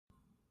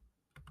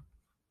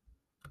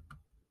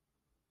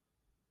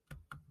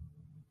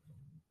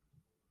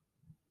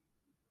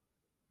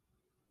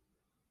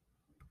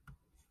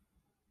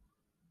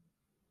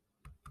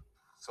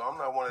So I'm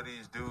not one of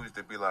these dudes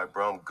that be like,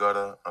 bro, I'm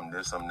gutter, I'm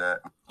this, I'm that.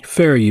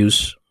 Fair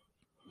use.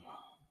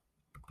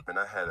 And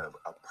I had a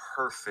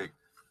perfect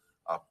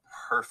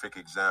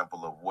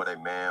example of what a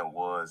man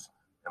was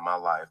in my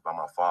life by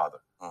my father.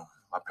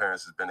 My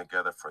parents has been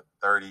together for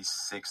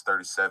 36,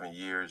 37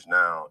 years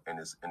now, and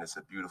it's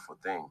a beautiful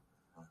thing.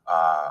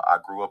 I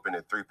grew up in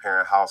a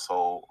 3-parent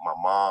household, my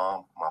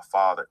mom, my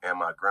father, and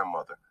my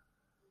grandmother.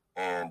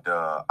 And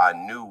I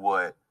knew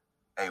what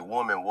a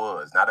woman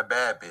was, not a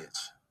bad bitch.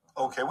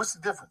 Okay, what's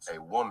the difference?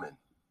 A woman.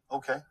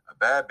 Okay. A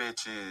bad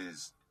bitch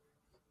is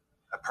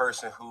a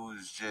person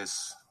who's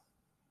just,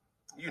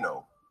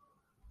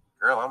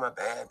 girl, I'm a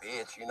bad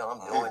bitch. I'm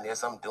doing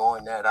this, I'm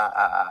doing that.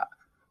 I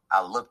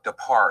look the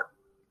part,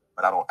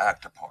 but I don't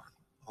act the part.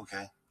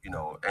 Okay.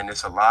 And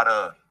it's a lot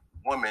of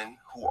women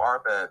who are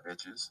bad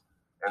bitches.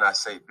 And I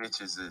say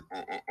bitches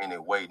in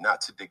a way, not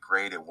to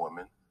degrade a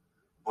woman,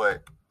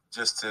 but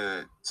just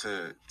to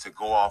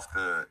go off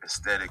the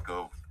aesthetic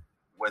of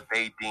what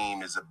they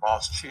deem is a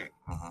boss chick.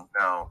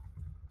 Now,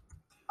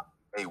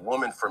 a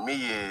woman for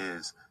me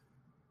is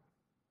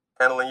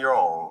handling your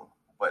own,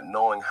 but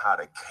knowing how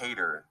to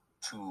cater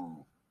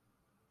to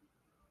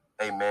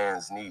a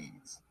man's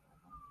needs,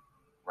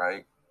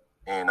 right?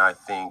 And I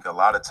think a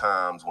lot of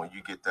times when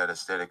you get that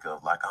aesthetic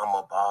of like, I'm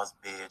a boss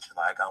bitch,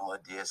 like I'm a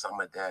this, I'm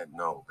a that,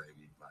 no,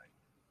 baby, like,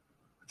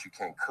 but you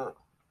can't cook.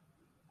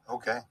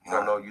 Okay.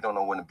 You don't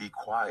know when to be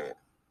quiet.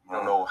 You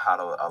don't know how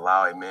to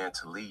allow a man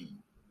to lead.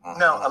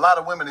 Now, a lot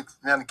of women,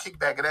 now the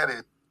kickback of that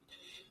is.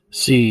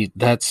 See,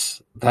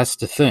 that's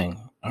the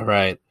thing. All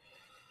right.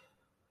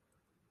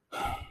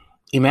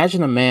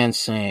 Imagine a man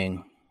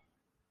saying,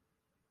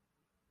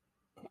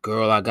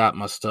 girl, I got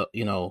my stuff,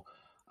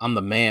 I'm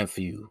the man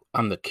for you.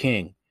 I'm the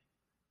king,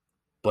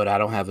 but I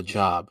don't have a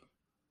job.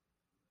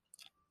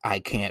 I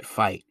can't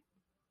fight.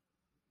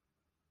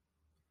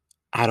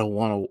 I don't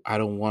want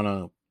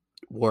to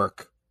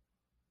work.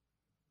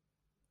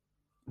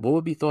 What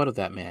would be thought of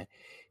that man?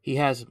 He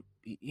has,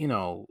 let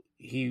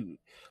me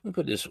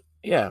put this,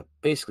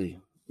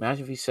 basically,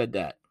 imagine if he said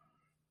that.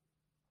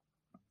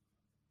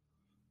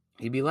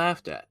 He'd be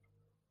laughed at.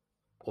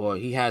 Or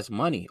he has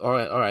money. All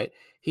right.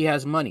 He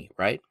has money,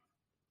 right?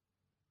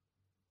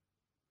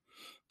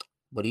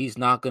 But he's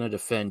not going to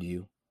defend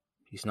you.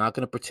 He's not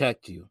going to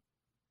protect you.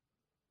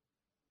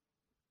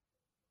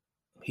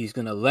 He's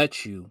going to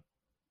let you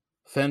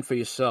fend for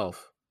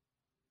yourself,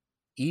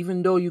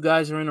 even though you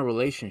guys are in a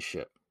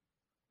relationship,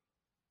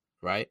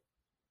 right?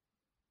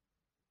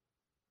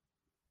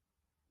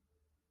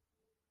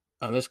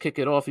 And let's kick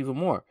it off even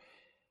more.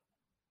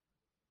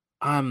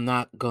 I'm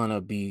not going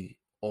to be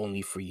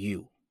only for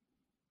you.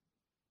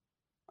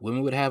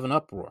 Women would have an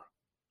uproar.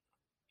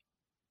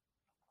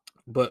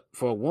 But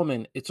for a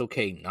woman, it's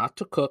okay not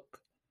to cook,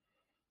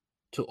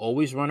 to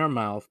always run her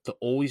mouth, to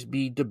always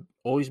be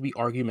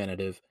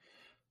argumentative,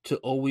 to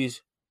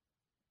always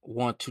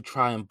want to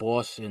try and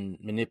boss and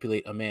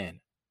manipulate a man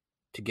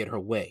to get her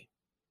way.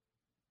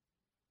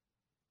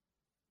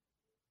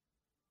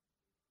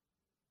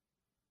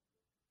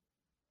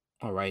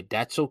 All right,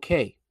 that's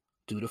okay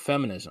due to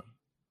feminism.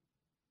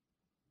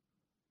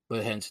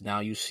 But hence now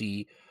you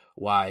see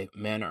why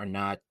men are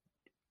not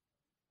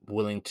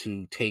willing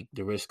to take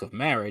the risk of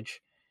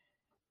marriage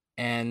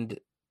and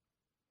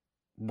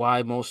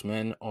why most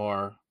men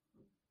are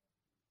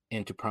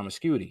into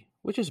promiscuity,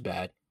 which is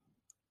bad.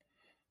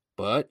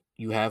 But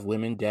you have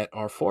women that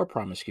are for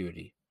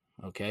promiscuity,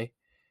 okay,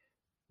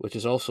 which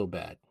is also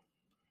bad.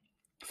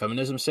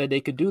 Feminism said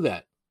they could do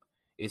that.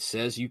 It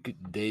says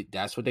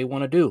that's what they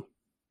want to do.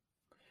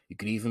 You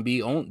could even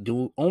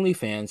do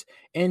OnlyFans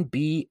and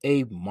be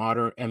a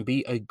modern and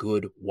be a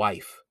good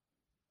wife.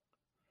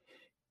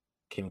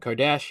 Kim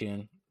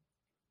Kardashian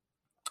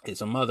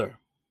is a mother.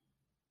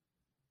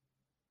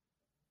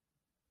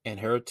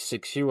 And her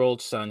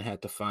 6-year-old son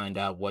had to find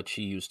out what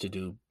she used to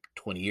do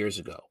 20 years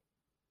ago.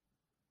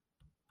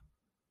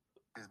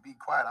 Is be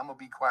quiet. I'm gonna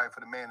be quiet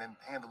for the man and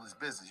handle his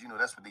business.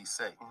 That's what they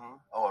say.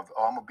 Or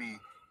I'm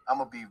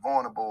gonna be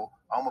vulnerable.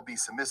 I'm gonna be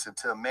submissive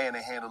to a man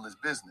and handle his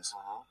business.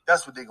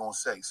 That's what they're gonna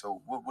say.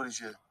 So what is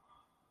your?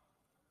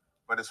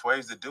 But it's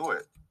ways to do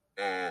it,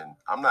 and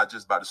I'm not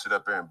just about to sit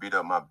up here and beat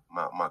up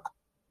my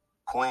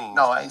queen.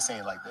 No, I ain't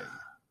saying like that.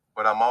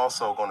 But I'm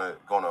also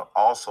gonna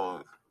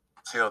also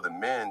tell the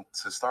men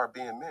to start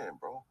being men,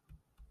 bro.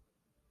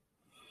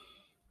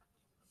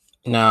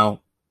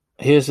 Now,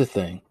 here's the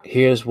thing.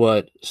 Here's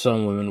what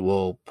some women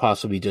will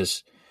possibly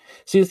just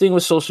see. The thing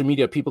with social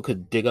media, people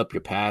could dig up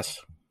your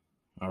past,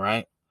 all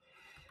right?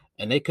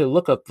 And they could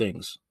look up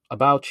things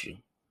about you.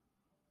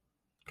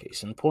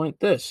 Case in point,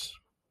 this.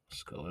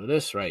 Let's go to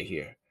this right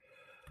here.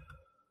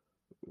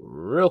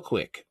 Real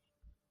quick.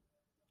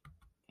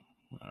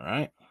 All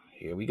right,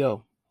 here we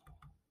go.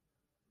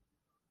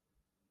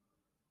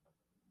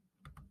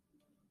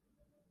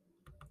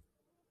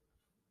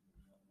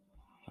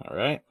 All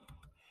right,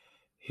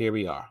 here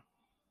we are.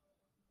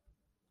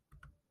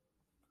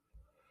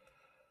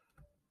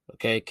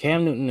 Okay,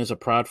 Cam Newton is a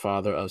proud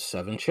father of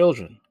 7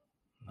 children.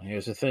 Now,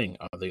 here's the thing.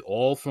 Are they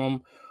all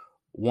from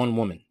one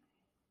woman?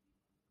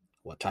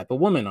 What type of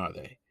women are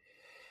they?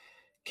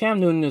 Cam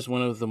Newton is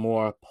one of the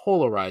more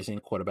polarizing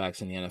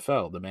quarterbacks in the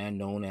NFL. The man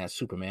known as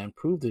Superman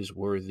proved his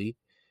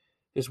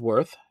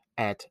worth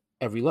at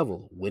every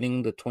level,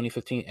 winning the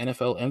 2015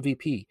 NFL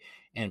MVP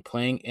and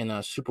playing in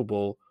a Super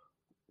Bowl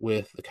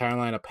with the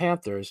Carolina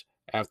Panthers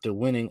after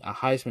winning a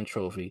Heisman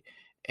Trophy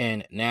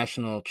and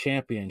national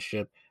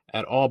championship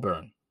at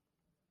Auburn.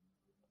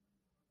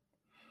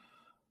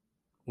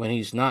 When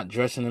he's not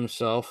dressing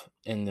himself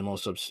in the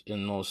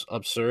most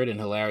absurd and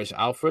hilarious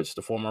outfits,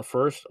 the former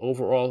first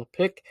overall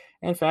pick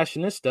and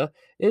fashionista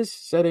is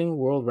setting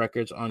world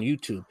records on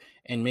YouTube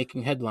and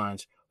making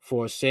headlines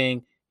for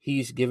saying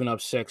he's given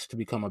up sex to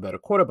become a better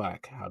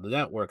quarterback. How did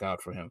that work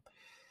out for him?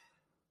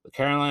 The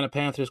Carolina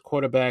Panthers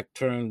quarterback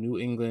turned New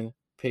England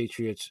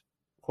Patriots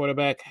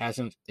quarterback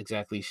hasn't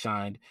exactly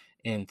shined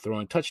in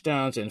throwing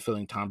touchdowns and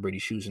filling Tom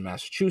Brady's shoes in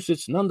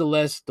Massachusetts.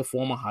 Nonetheless, the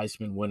former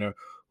Heisman winner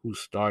who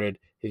started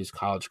his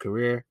college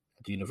career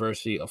at the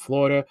University of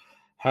Florida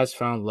has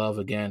found love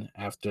again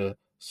after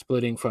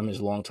splitting from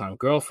his longtime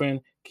girlfriend,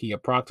 Kia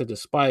Proctor,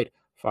 despite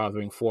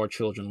fathering 4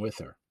 children with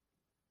her.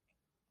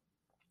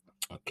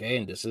 Okay,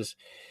 and this is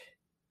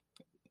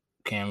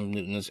Cam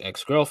Newton's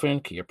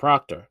ex-girlfriend, Kia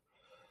Proctor.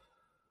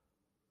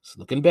 It's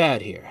looking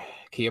bad here.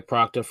 Kia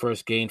Proctor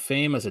first gained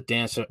fame as a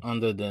dancer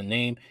under the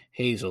name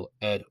Hazel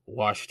at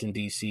Washington,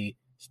 D.C.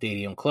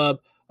 Stadium Club,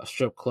 a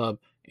strip club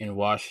in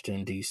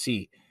Washington,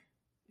 D.C.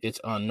 It's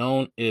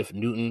unknown if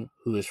Newton,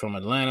 who is from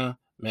Atlanta,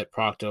 met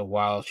Proctor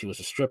while she was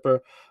a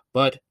stripper,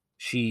 but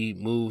she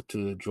moved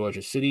to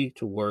Georgia City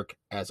to work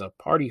as a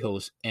party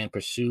host and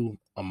pursue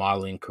a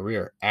modeling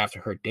career after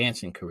her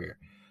dancing career.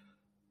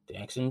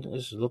 Dancing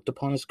is looked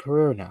upon as a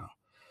career now.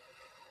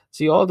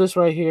 See, all this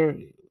right here,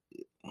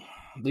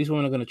 these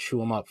women are going to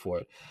chew him up for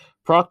it.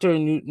 Proctor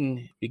and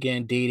Newton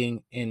began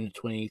dating in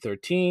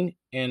 2013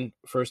 and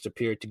first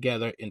appeared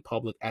together in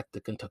public at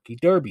the Kentucky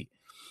Derby.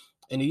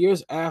 In the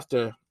years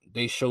after,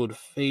 they showed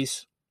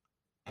face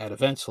at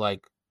events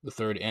like the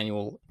 3rd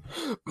annual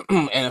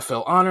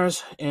NFL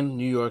Honors in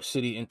New York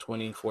City in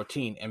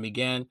 2014 and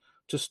began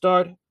to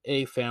start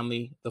a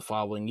family the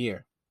following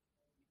year.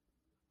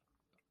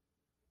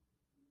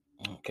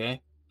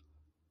 Okay.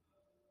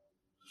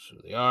 So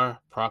they are.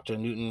 Proctor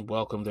and Newton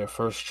welcomed their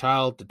first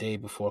child the day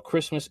before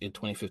Christmas in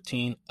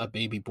 2015, a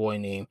baby boy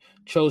named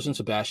Chosen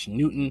Sebastian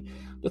Newton.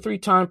 The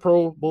 3-time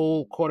Pro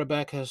Bowl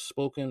quarterback has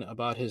spoken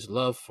about his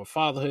love for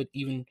fatherhood,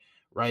 even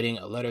writing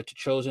a letter to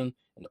Chosen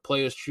in the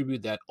Players'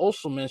 Tribute that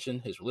also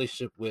mentioned his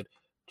relationship with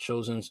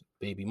Chosen's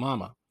baby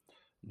mama.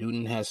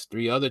 Newton has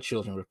 3 other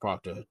children with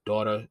Proctor: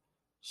 daughter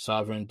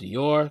Sovereign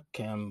Dior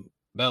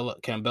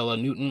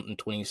Cambella Newton in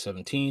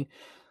 2017,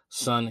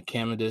 son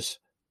Camadus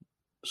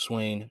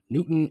Swain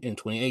Newton in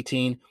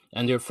 2018,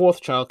 and their 4th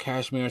child,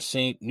 Cashmere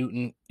St.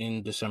 Newton,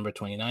 in December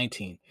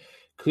 2019.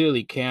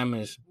 Clearly, Cam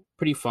is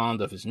pretty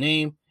fond of his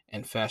name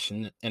and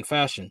fashion.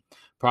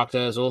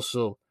 Proctor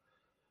also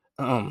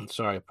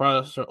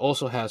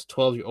has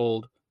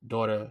 12-year-old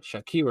daughter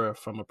Shakira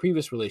from a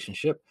previous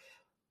relationship.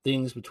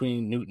 Things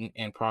between Newton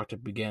and Proctor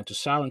began to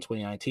sour in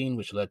 2019,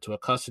 which led to a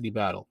custody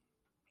battle.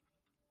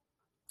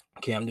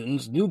 Cam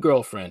Newton's new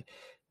girlfriend,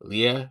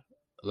 Leah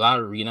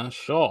Larina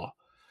Shaw.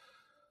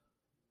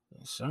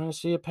 Starting to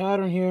see a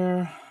pattern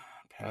here.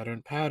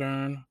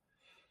 Pattern.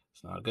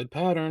 It's not a good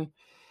pattern.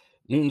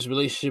 Newton's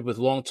relationship with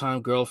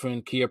longtime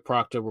girlfriend Kia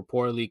Proctor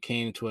reportedly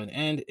came to an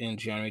end in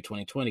January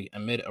 2020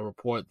 amid a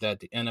report that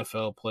the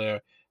NFL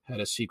player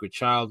had a secret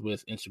child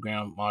with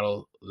Instagram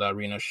model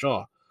Larina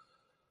Shaw.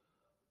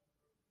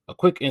 A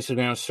quick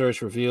Instagram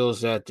search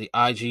reveals that the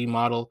IG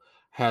model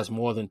has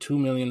more than 2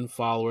 million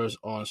followers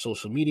on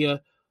social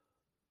media,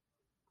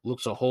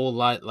 looks a whole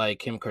lot like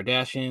Kim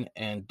Kardashian,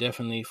 and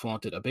definitely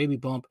flaunted a baby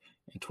bump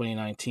in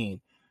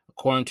 2019.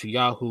 According to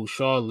Yahoo,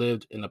 Shaw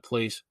lived in a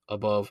place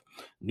above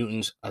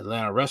Newton's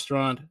Atlanta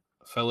restaurant,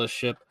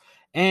 Fellowship,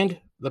 and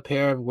the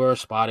pair were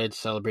spotted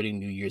celebrating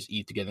New Year's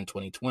Eve together in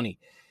 2020.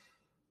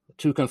 The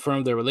two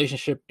confirmed their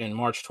relationship in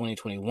March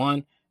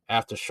 2021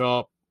 after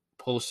Shaw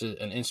posted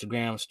an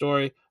Instagram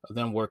story of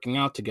them working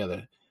out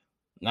together.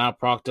 Now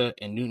Proctor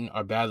and Newton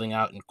are battling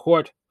out in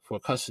court for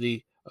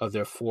custody of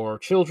their 4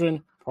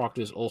 children.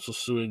 Proctor is also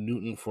suing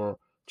Newton for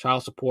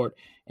child support,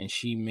 and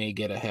she may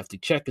get a hefty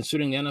check,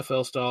 considering the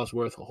NFL star is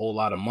worth a whole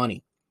lot of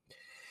money.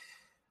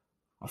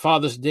 On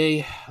Father's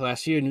Day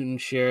last year, Newton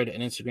shared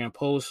an Instagram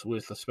post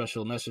with a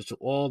special message to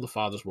all the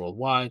fathers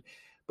worldwide,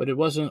 but it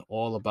wasn't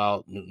all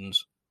about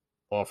Newton's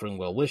offering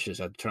well wishes.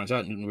 As it turns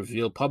out, Newton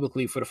revealed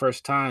publicly for the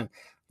first time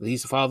that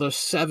he's the father of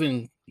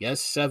 7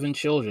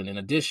 children. In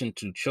addition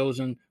to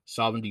Chosen,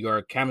 Sovereign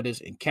Dior, Camadus,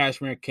 and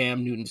Cashmere,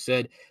 Cam Newton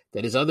said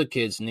that his other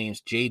kids'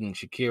 names Jaden,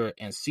 Shakira,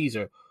 and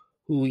Caesar,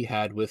 who he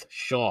had with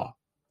Shaw.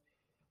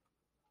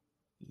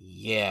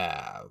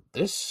 Yeah,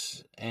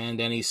 this, and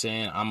then he's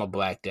saying, I'm a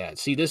black dad.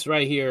 See, this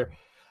right here,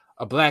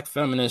 a black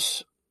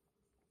feminist,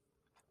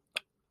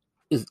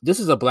 this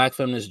is a black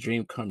feminist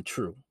dream come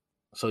true.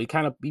 So he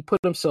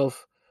put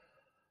himself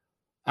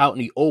out in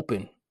the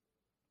open,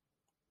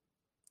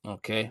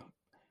 okay,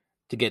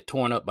 to get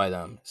torn up by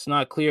them. It's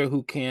not clear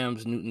who Cam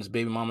Newton's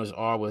baby mamas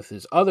are with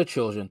his other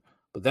children,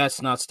 but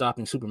that's not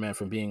stopping Superman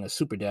from being a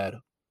super dad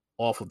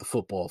off of the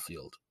football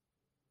field.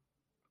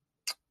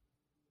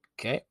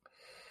 Okay.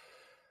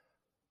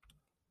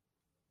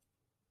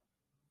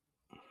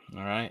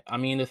 All right. I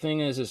mean, the thing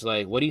is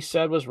like what he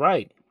said was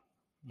right.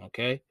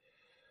 Okay.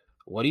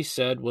 What he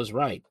said was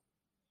right.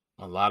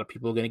 A lot of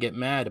people are going to get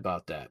mad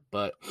about that,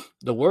 but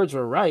the words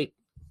were right.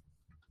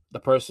 The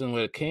person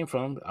where it came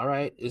from, all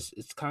right,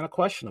 it's kind of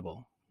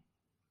questionable.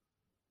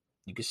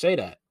 You could say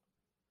that.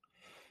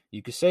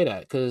 You could say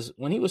that because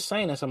when he was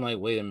saying this, I'm like,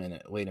 wait a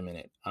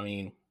minute. I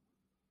mean,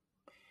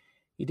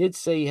 he did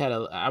say he had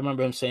I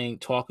remember him saying,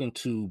 talking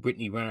to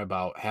Brittany Renner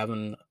about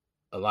having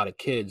a lot of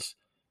kids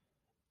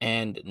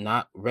and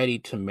not ready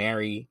to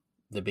marry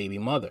the baby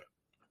mother.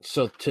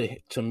 So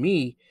to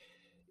me,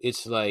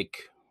 it's like,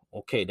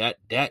 okay,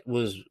 that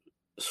was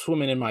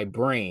swimming in my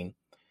brain.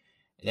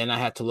 And then I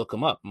had to look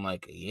them up. I'm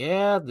like,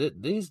 yeah,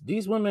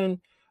 these women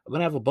are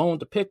gonna have a bone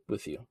to pick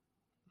with you.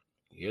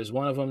 Here's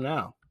one of them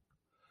now.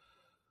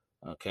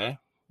 Okay,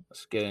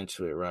 let's get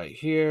into it right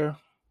here.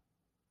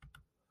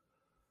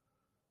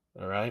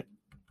 All right.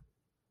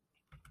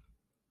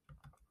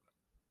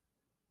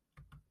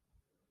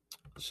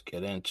 Let's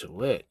get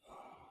into it.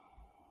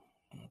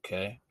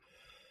 Okay.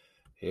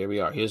 Here we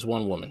are. Here's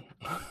one woman.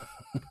 All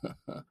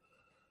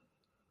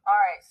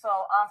right. So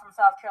I'm from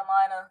South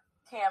Carolina.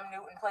 Cam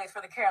Newton plays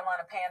for the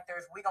Carolina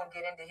Panthers. We're going to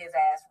get into his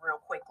ass real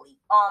quickly.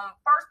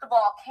 First of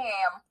all,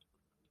 Cam,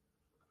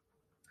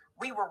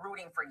 we were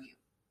rooting for you.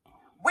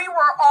 We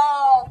were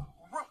all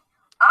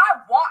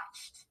I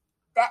watched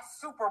that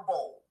Super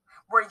Bowl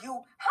where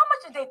how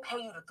much did they pay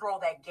you to throw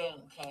that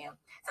game, Cam?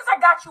 Since I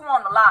got you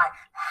on the line,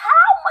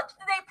 how much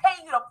did they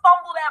pay you to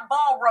fumble that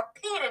ball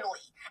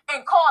repeatedly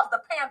and cause the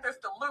Panthers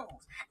to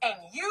lose? And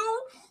you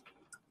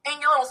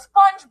and your little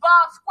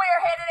SpongeBob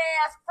square-headed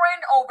ass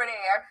friend over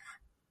there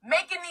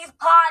making these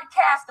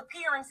podcast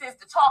appearances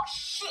to talk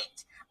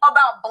shit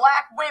about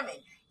black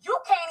women. You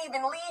can't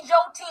even lead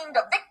your team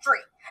to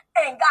victory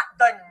and got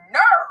the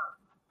nerve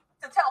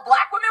to tell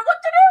black women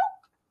what to do?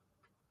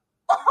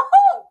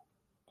 Oh,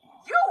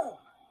 you,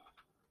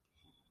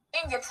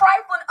 in your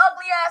trifling,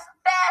 ugly-ass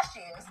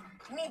fashions,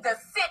 need to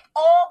sit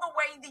all the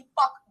way the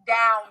fuck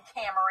down,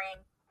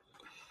 Cameron.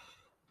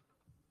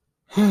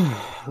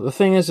 The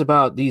thing is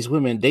about these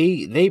women,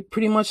 they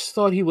pretty much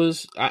thought he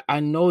was, I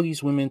know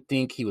these women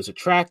think he was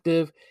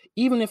attractive,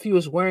 even if he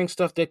was wearing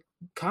stuff that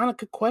kind of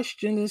could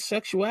question his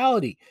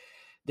sexuality.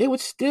 They would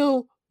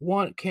still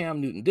want Cam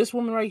Newton. This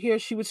woman right here,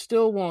 she would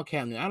still want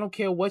Cam Newton. I don't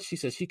care what she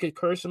says. She could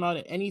curse him out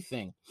at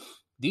anything.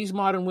 These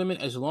modern women,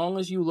 as long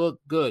as you look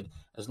good,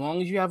 as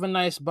long as you have a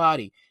nice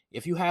body,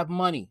 if you have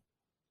money,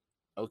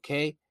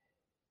 okay,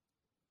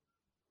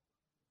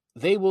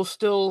 they will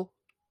still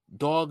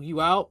dog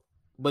you out,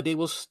 but they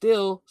will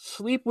still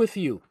sleep with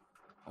you.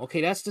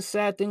 Okay, that's the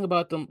sad thing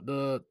about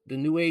the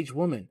new age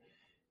woman.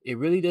 It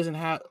really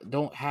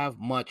don't have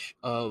much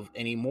of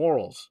any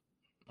morals.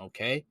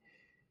 Okay.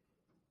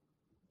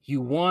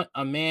 You want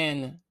a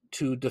man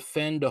to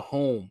defend a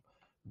home,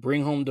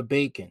 bring home the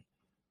bacon,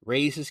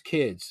 raise his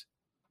kids.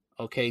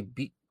 Okay,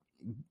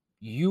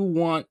 you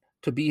want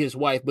to be his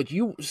wife, but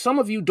some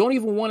of you don't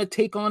even want to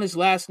take on his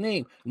last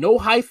name. No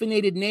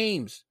hyphenated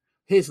names.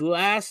 His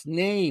last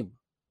name.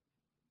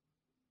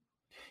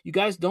 You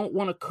guys don't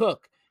want to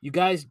cook. You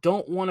guys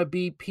don't want to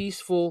be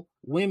peaceful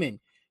women.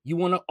 You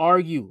want to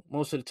argue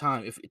most of the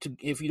time.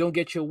 If you don't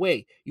get your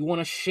way, you want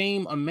to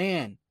shame a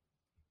man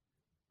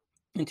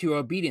into your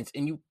obedience.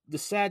 And the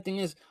sad thing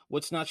is,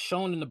 what's not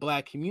shown in the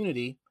black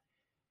community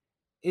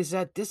is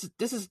that this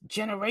is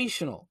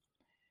generational.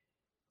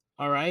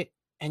 All right.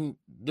 And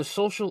the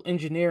social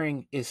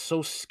engineering is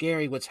so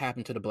scary what's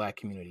happened to the black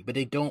community, but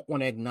they don't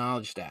want to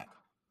acknowledge that.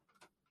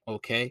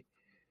 Okay.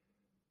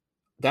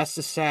 That's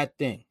the sad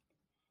thing.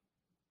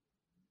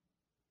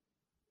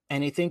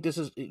 And they think this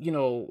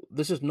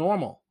is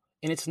normal,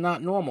 and it's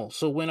not normal.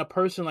 So when a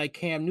person like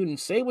Cam Newton,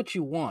 say what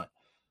you want,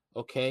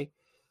 okay,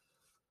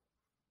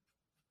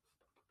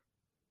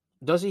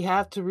 does he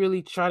have to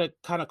really try to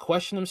kind of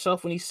question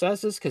himself when he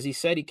says this? Because he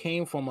said he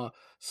came from a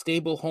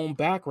stable home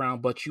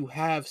background, but you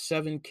have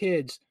 7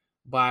 kids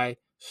by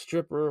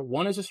stripper.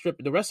 One is a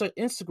stripper. The rest are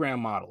Instagram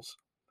models.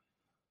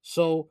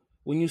 So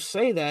when you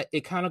say that,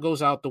 it kind of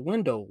goes out the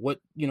window, what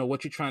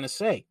you're trying to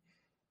say.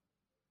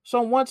 So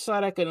on one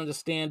side, I can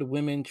understand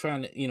women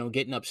trying to,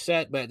 getting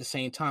upset, but at the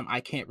same time, I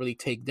can't really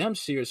take them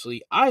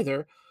seriously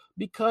either,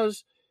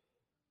 because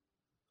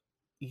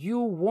you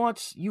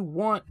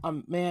want a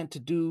man to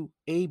do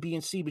A, B,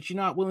 and C, but you're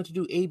not willing to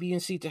do A, B,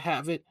 and C to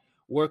have it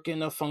work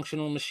in a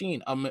functional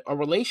machine, a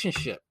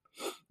relationship.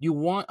 You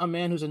want a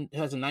man who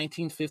has a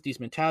 1950s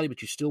mentality,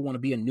 but you still want to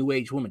be a new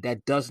age woman.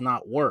 That does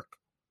not work.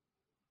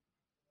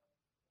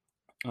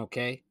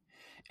 Okay.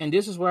 And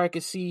this is where I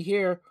can see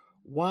here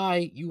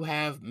why you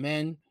have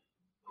men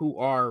who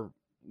are,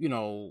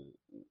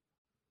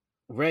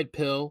 red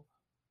pill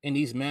in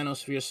these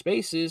manosphere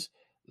spaces,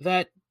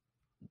 that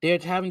they're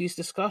having these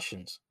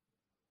discussions.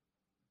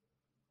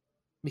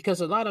 Because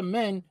a lot of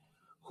men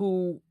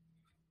who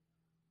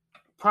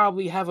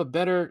probably have a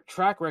better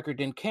track record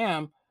than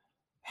Cam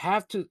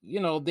have to,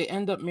 they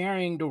end up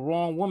marrying the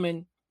wrong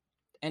woman,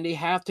 and they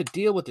have to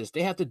deal with this.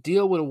 They have to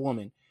deal with a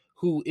woman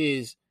who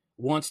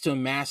wants to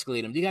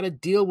emasculate them. They got to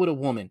deal with a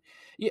woman.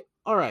 Yeah,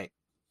 all right.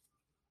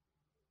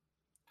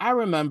 I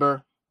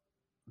remember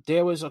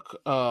there was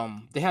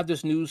they have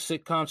this new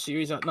sitcom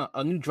series,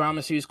 a new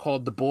drama series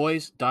called The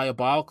Boys,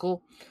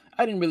 Diabolical.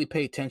 I didn't really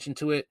pay attention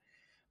to it,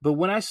 but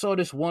when I saw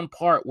this one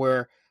part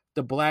where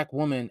the black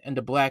woman and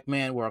the black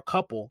man were a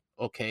couple,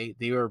 okay,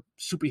 they were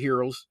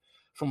superheroes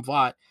from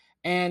Vought,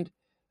 and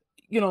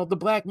the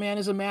black man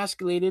is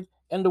emasculated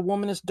and the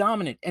woman is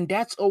dominant, and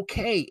that's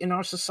okay in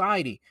our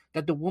society,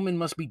 that the woman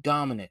must be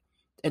dominant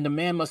and the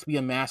man must be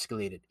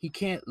emasculated. He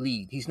can't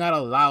lead. He's not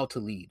allowed to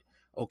lead.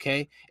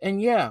 Okay.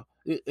 And yeah.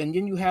 And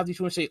then you have these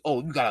women say,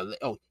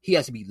 he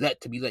has to be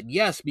let.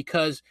 Yes,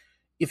 because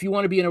if you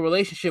want to be in a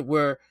relationship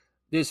where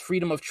there's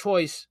freedom of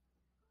choice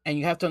and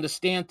you have to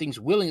understand things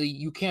willingly,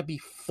 you can't be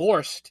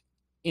forced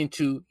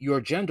into your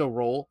gender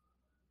role.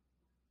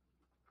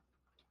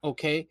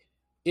 Okay.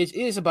 It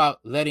is about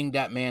letting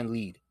that man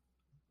lead.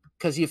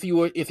 Because if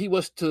he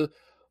was to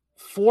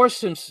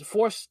force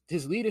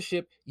his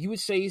leadership, you would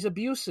say he's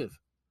abusive.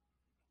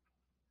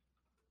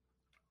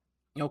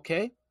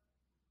 Okay?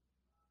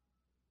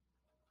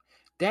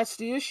 That's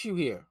the issue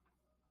here.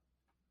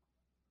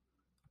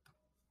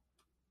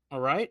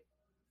 All right?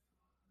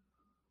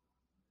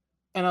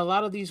 And a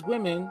lot of these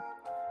women,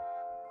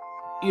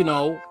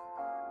 don't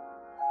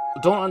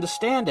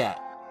understand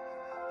that.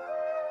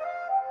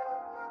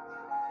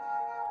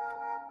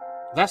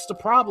 That's the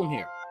problem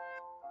here.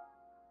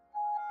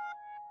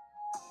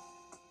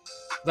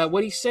 That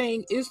what he's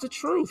saying is the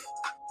truth.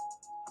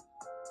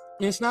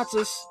 And it's not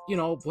just,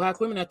 black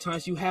women at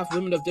times. You have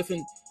women of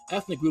different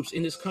ethnic groups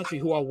in this country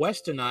who are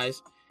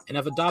westernized and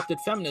have adopted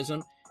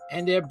feminism,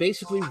 and they're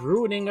basically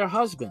ruining their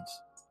husbands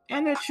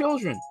and their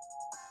children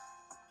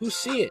who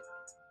see it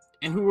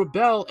and who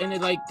rebel, and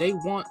they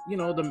want,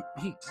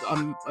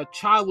 a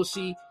child will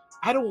see,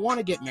 I don't want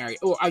to get married,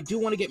 or I do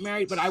want to get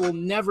married, but I will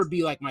never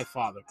be like my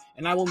father,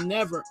 and I will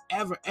never,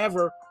 ever,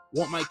 ever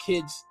want my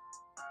kids,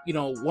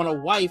 want a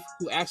wife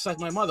who acts like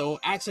my mother or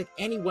acts like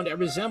anyone that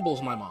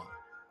resembles my mom.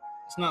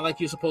 It's not like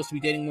you're supposed to be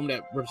dating a woman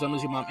that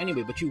resembles your mom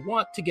anyway, but you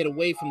want to get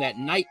away from that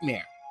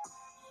nightmare.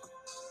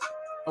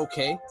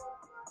 Okay?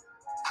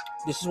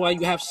 This is why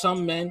you have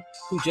some men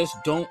who just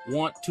don't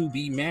want to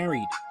be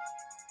married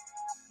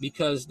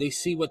because they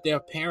see what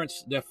their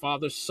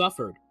fathers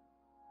suffered.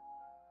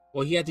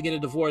 Well, he had to get a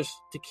divorce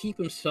to keep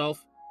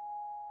himself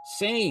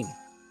sane.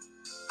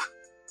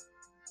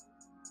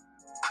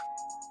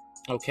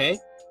 Okay?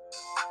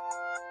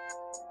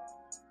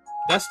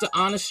 That's the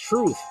honest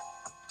truth.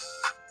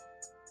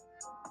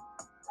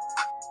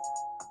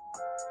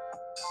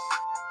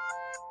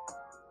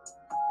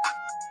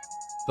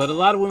 But a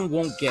lot of women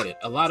won't get it.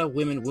 A lot of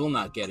women will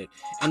not get it.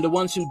 And the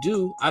ones who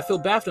do, I feel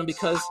bad for them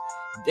because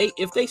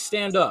if they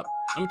stand up,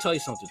 let me tell you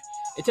something.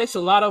 It takes a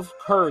lot of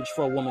courage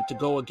for a woman to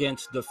go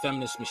against the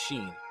feminist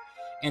machine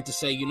and to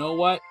say, you know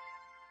what?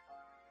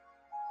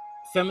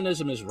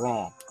 Feminism is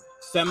wrong.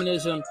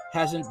 Feminism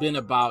hasn't been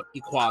about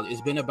equality.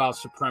 It's been about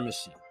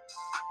supremacy.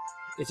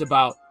 It's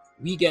about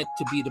we get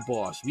to be the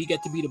boss. We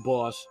get to be the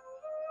boss.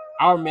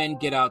 Our men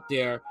get out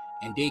there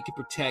and they can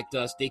protect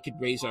us. They could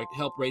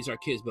help raise our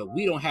kids, but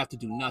we don't have to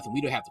do nothing.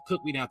 We don't have to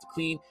cook. We don't have to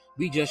clean.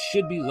 We just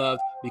should be loved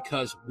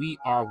because we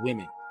are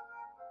women.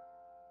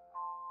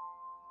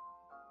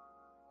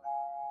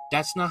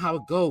 That's not how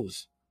it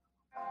goes.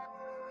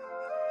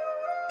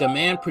 The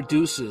man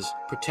produces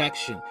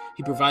protection.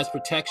 He provides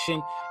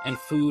protection and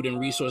food and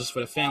resources for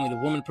the family. The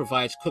woman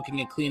provides cooking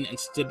and cleaning and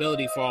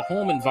stability for our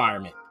home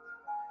environment.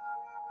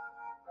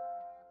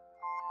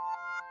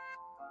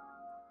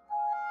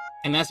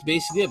 And that's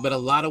basically it. But a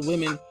lot of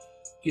women,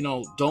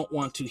 don't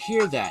want to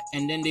hear that.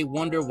 And then they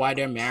wonder why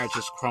their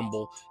marriages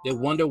crumble. They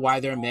wonder why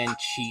their men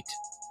cheat.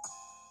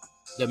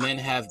 The men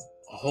have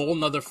a whole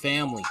nother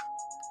family.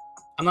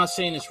 I'm not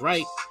saying it's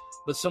right,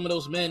 but some of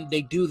those men,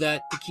 they do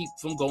that to keep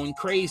from going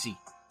crazy.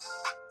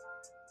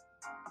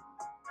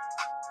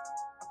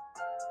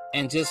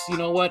 And just, you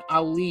know what?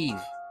 I'll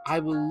leave. I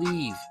will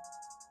leave.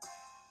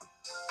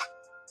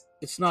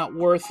 It's not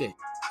worth it.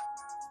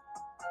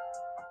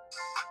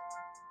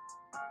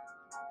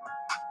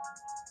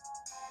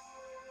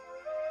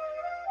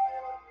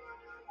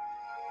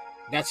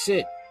 That's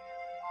it.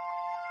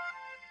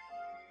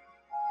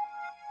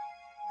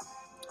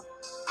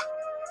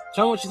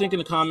 Tell me what you think in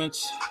the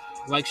comments.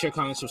 Like, share,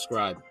 comment,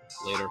 subscribe.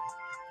 Later.